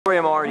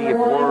Marty have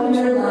worked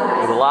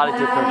with a lot of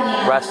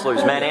different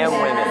wrestlers, men and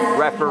women,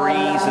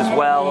 referees as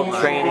well,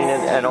 training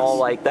and all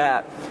like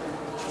that.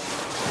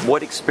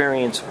 What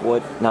experience,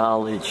 what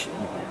knowledge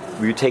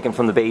were you taking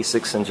from the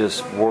basics and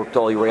just worked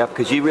all your way up?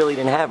 Because you really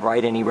didn't have,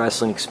 right, any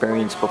wrestling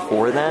experience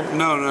before then?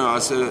 No. I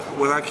said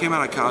when I came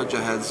out of college,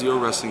 I had zero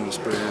wrestling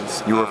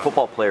experience. You were a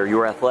football player. You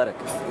were athletic.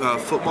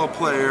 Football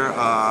player.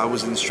 I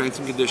was in the strength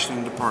and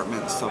conditioning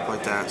department and stuff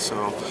like that.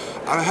 So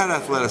I had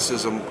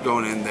athleticism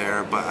going in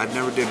there, but I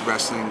never did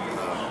wrestling.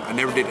 I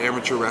never did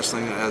amateur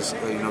wrestling as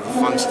the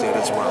Funks did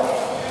as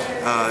well.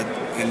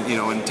 And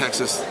in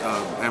Texas,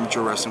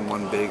 amateur wrestling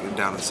wasn't big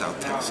down in South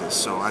Texas,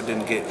 so I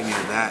didn't get any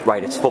of that.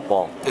 Right, it's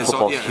football.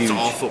 Football's huge. It's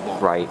all football.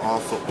 Right, all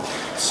football.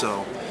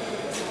 So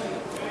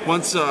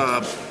once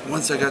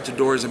I got to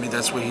Dory's, I mean,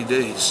 that's what he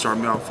did. He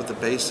started me off with the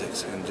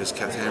basics and just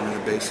kept hammering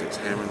the basics,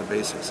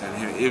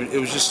 and it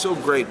was just so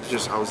great.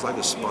 I was like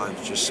a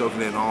sponge, just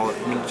soaking in all.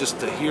 I mean, just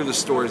to hear the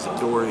stories that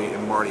Dory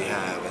and Marty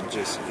have, and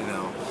just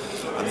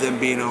of them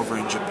being over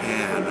in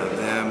Japan, of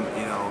them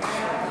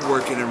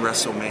working in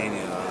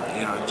WrestleMania.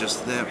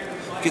 Just them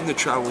getting to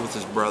travel with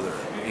his brother,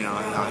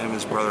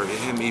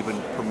 him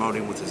even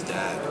promoting with his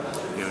dad,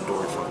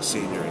 Dory Funk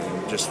Sr.,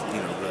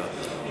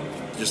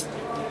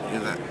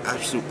 and that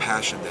absolute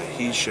passion that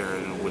he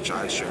shared and which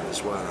I shared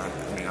as well.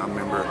 I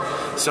remember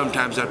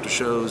sometimes after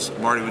shows,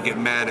 Marty would get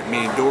mad at me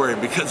and Dory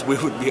because we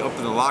would be up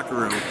in the locker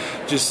room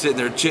just sitting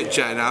there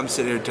chit-chatting. I'm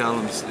sitting here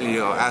telling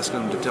him,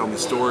 asking him to tell me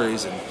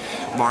stories, and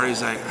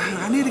Marty's like,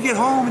 I need to get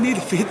home, I need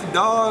to feed the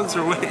dogs,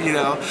 or what,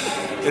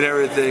 and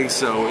everything.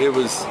 So it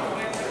was,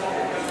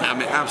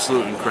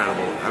 absolutely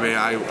incredible.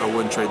 I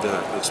wouldn't trade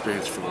the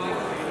experience for the world.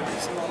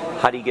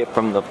 How do you get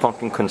from the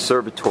Funking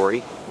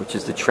Conservatory, which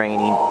is the training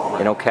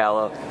in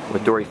Ocala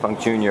with Dory Funk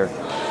Jr.,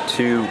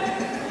 to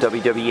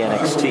WWE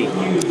NXT?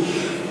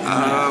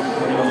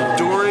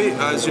 Dory,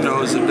 as you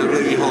know, is a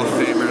WWE Hall of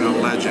Famer and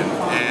a legend,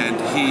 and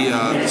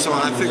so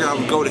I figured I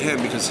would go to him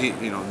because he,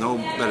 no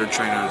better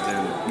trainer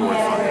than Dory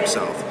Funk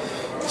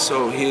himself.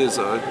 So he is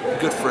a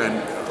good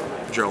friend,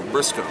 Gerald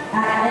Briscoe.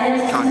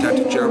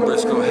 Contacted Gerald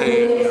Briscoe,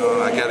 hey,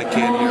 I got a kid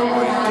here,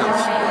 will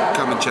you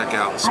come and check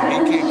out? So he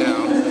came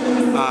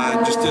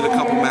down, just did a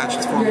couple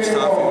matches for him and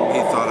stuff, and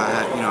he thought I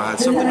had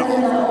something to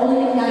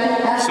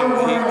offer. So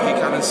he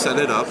kind of set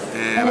it up,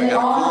 and I got a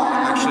call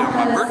actually on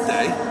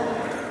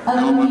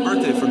my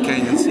birthday from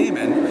Canyon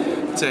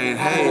Seaman saying,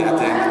 hey, at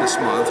the end of this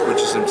month,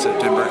 which is in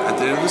September, at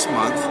the end of this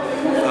month,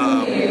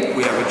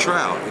 we have a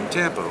tryout in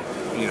Tampa.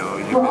 You've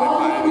been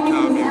invited to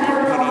come, you've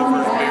been put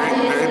over,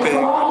 very big,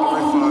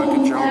 Dory Funk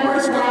and Gerald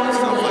Briscoe and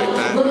stuff like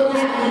that. I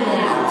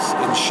was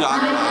in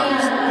shock, I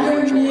was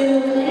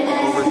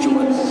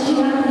overjoyed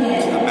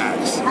to the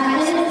max.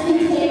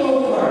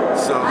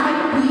 So,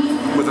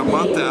 with a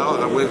month out,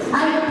 I went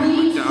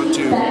down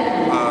to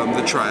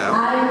the tryout,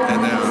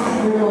 and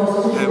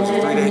it was a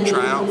 3-day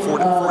tryout,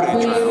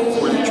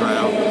 4-day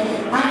tryout,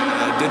 and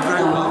I did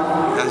very well,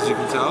 as you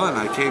can tell, and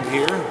I came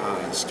here,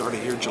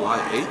 started here July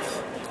 8th.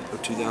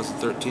 Of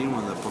 2013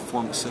 when the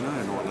Performance Center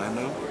in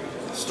Orlando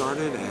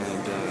started,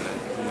 and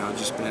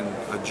just been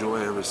a joy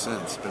ever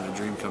since. It's been a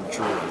dream come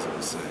true, as I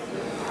would say.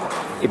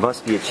 It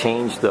must be a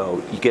change,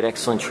 though. You get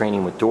excellent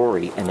training with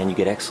Dory, and then you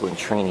get excellent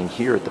training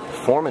here at the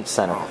Performance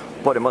Center.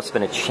 But it must have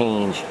been a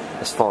change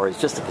as far as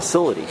just the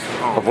facility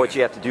of what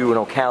you have to do in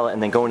Ocala,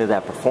 and then going to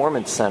that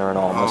Performance Center and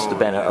all must have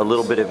been a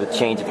little bit of a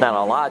change, if not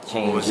a lot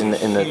change, in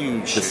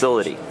the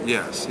facility.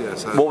 Yes.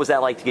 What was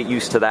that like to get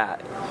used to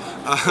that?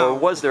 Or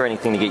was there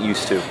anything to get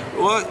used to?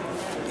 Well,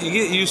 you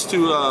get used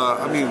to,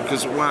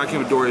 because when I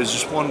came to Dory, it was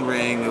just one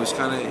ring. It was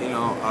kind of,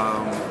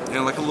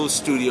 like a little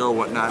studio or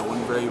whatnot. It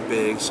wasn't very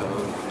big, so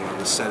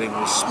the setting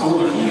was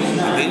smaller. And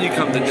then you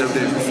come to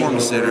WWE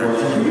Performance Center,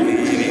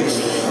 it is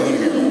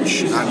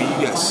huge. You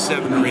got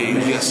 7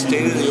 rings, you got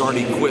state-of-the-art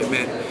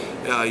equipment,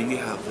 you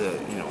have the,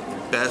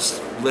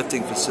 best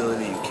lifting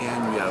facility you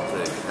can. You have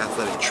the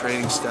athletic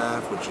training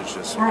staff, which is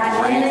just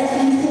great.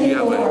 You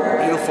have a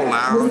beautiful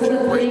lounge,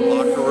 a great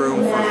locker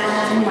room for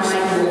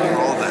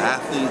all the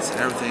athletes and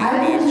everything.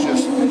 It's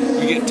just,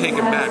 you get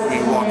taken back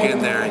when you walk in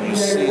there and you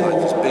see like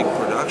this big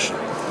production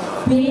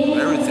of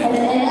everything,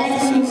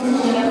 offices,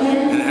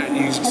 and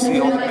you see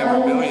all the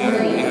memorabilia.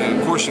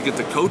 And of course, you get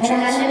the coaches who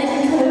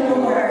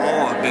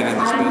all have been in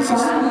this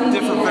business.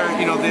 Different,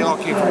 they all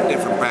came from a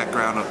different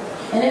background.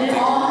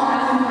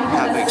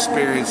 Have the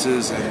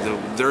experiences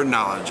and their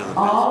knowledge of the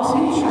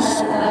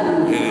business.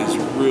 It is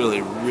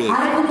really, really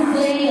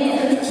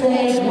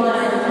fantastic.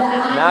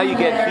 Now you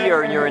get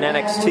here and you're in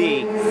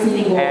NXT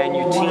and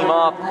you team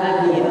up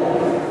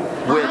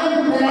with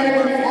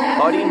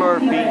Buddy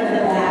Murphy,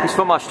 who's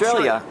from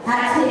Australia.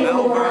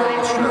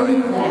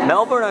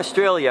 Melbourne,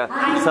 Australia.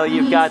 So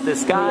you've got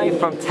this guy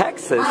from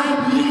Texas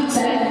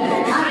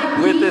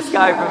with this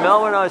guy from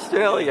Melbourne,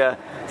 Australia.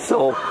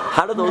 So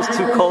how do those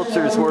two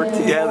cultures work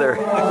together?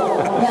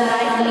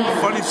 The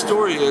funny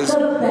story is,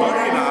 Buddy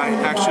and I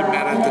actually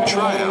met at the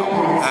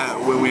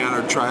tryout when we had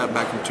our tryout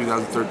back in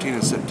 2013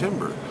 in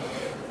September,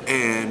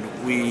 and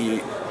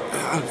we,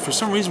 for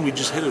some reason, we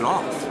just hit it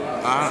off.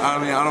 I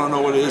mean, I don't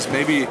know what it is.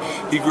 Maybe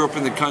he grew up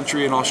in the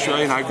country in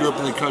Australia, and I grew up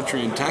in the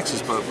country in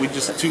Texas, but we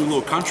just two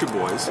little country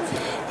boys,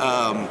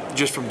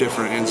 just from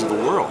different ends of the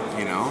world,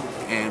 you know.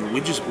 And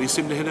we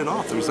seemed to hit it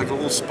off. There was like a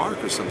little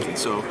spark or something.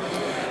 So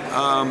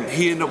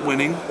he ended up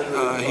winning.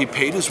 He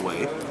paid his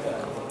way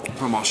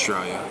from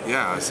Australia.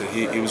 Yeah, I said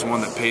he was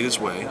one that paid his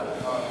way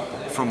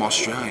from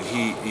Australia. And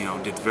he, you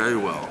know, did very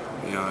well.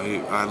 You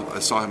know, I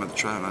saw him at the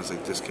trial, and I was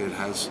like, this kid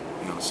has,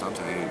 you know,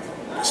 something.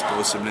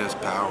 Explosiveness,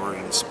 power,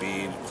 and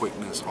speed,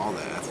 quickness, all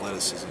that,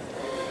 athleticism.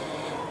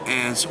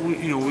 And so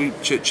we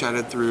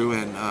chit-chatted through,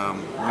 and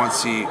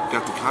once he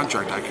got the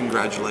contract, I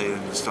congratulated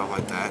him and stuff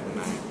like that.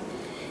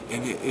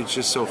 And it's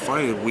just so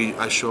funny.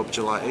 I show up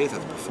July 8th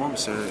at the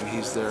Performance Center, and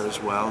he's there as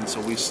well. And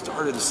so we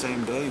started the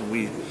same day, and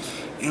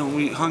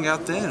we hung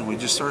out then. We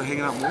just started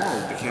hanging out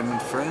more. We became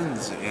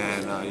friends,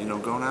 and you know,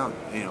 going out,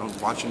 you know,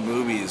 watching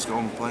movies,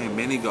 going playing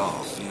mini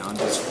golf, you know,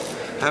 just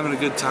having a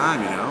good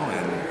time, you know,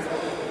 and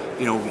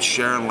you know,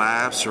 sharing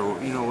laps or,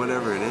 you know,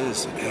 whatever it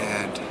is.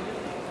 And,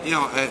 you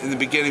know, in the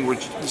beginning, we're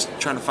just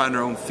trying to find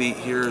our own feet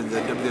here in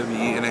the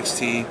WWE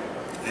NXT.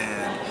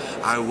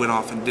 And I went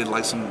off and did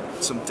like some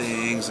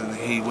things, and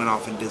he went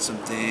off and did some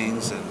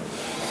things, and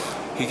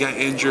he got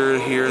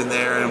injured here and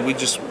there, and we're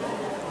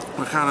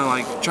kind of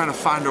like trying to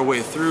find our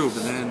way through.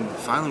 But then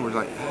finally we're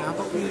like, hey, how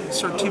about we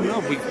start teaming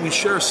up? We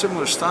share a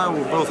similar style.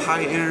 We're both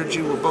high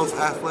energy. We're both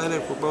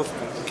athletic. We're both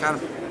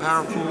kind of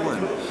powerful,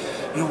 and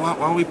you know, why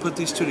don't we put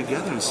these two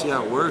together and see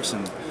how it works?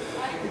 And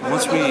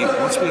once we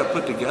got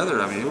put together,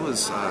 I mean, it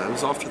was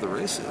off to the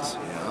races.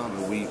 You know,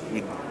 I mean,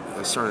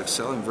 we started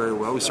excelling very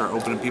well. We started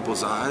opening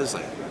people's eyes,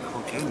 like,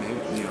 okay,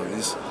 maybe, you know,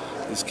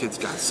 these kids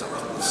got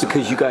something. So,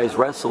 because you guys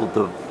wrestled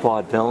the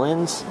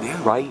Vaudevillains,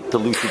 yeah, right? The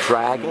Lucha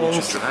Dragons.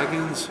 Lucha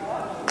Dragons.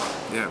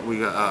 Yeah, we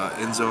got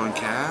Enzo and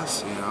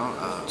Cass. You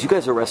know, you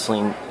guys are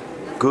wrestling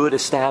good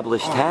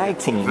established tag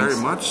teams. Very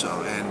much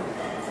so,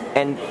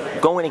 and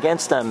going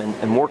against them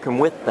and working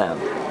with them,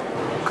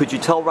 could you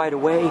tell right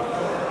away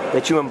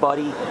that you and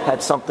Buddy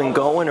had something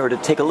going, or did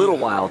it take a little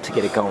while to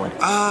get it going?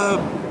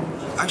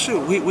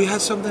 Actually, we had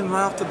something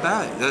right off the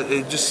bat.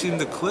 It just seemed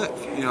to click.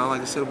 You know,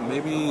 like I said,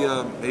 maybe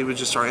it was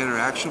just our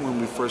interaction when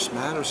we first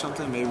met or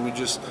something. Maybe we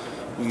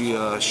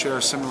share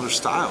a similar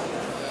style,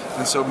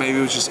 and so maybe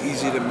it was just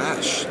easy to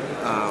mesh.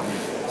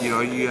 You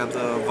know, you have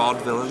the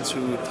Vaudevillains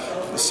who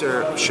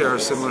share a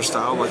similar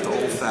style, like the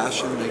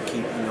old-fashioned. They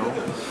keep, you know.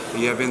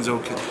 You have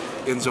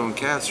Enzo and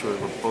Cass, who are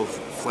both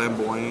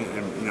flamboyant,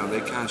 and you know, they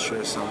kind of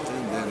share something.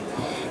 And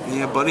you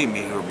have Buddy and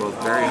me, who are both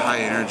very high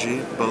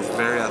energy, both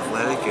very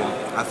athletic,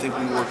 and I think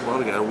we work well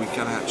together. We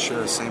kind of share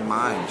the same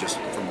mind, just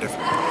from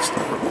different parts of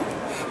the world.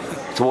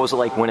 So what was it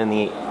like winning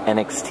the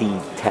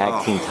NXT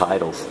tag team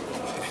titles?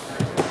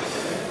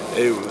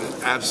 It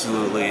was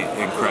absolutely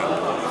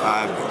incredible.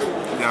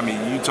 I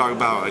mean, you talk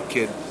about a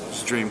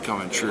kid's dream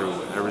coming true.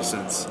 Ever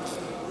since,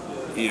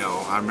 you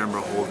know, I remember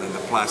holding the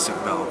plastic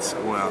belts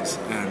when I was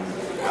in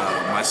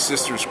my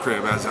sister's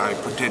crib, as I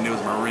pretended it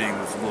was my ring,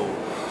 with a little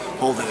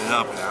holding it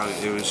up,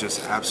 and it was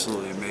just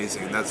absolutely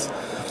amazing. And that's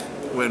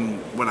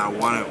when I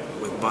won it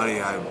with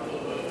Buddy.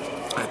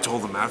 I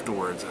told him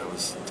afterwards. I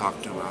was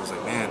talking to him. I was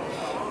like, man,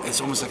 it's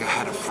almost like I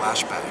had a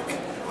flashback.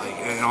 Like,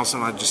 and all of a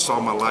sudden I just saw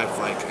my life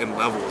like in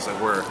levels,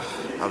 like where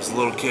I was a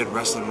little kid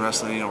wrestling,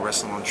 you know,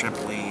 wrestling on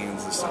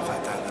trampolines and stuff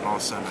like that. And then all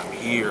of a sudden I'm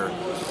here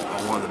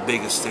on one of the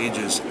biggest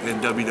stages in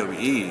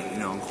WWE. You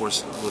know, of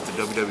course, with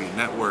the WWE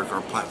Network,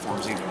 our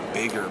platform's even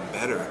bigger and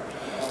better.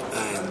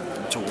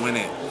 And to win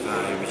it,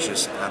 it was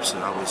just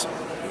absolutely. I was,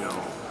 you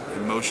know,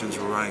 emotions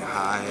were running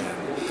high,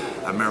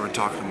 and I remember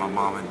talking to my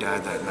mom and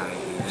dad that night.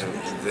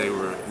 And they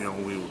were, you know,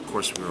 of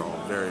course, we were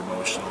all very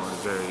emotional and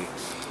very,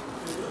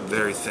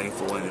 very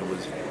thankful, and it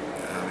was,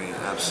 I mean,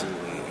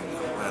 absolutely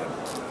incredible.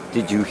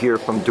 Did you hear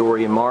from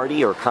Dory and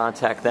Marty, or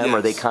contact them, yes.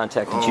 or they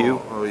contacted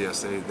you? Oh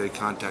yes, they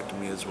contacted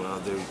me as well.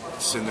 They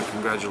send their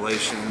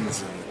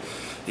congratulations, and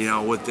you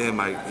know, with them,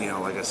 you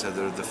know, like I said,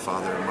 they're the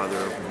father and mother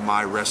of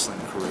my wrestling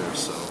career.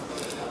 So,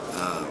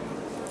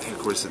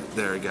 of course,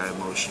 they're a guy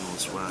emotional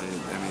as well.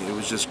 I mean, it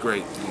was just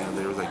great. You know,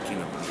 they were like, you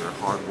know, you're a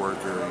hard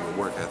worker, your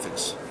work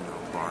ethic's, you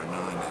know, bar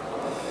none.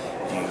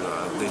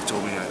 And they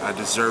told me I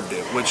deserved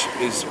it, which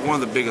is one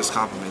of the biggest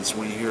compliments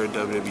when you hear a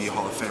WWE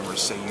Hall of Famer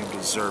say you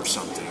deserve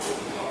something.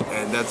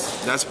 And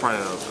that's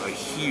probably a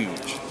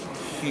huge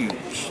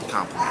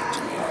compliment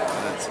to me.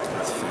 That's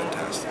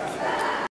fantastic.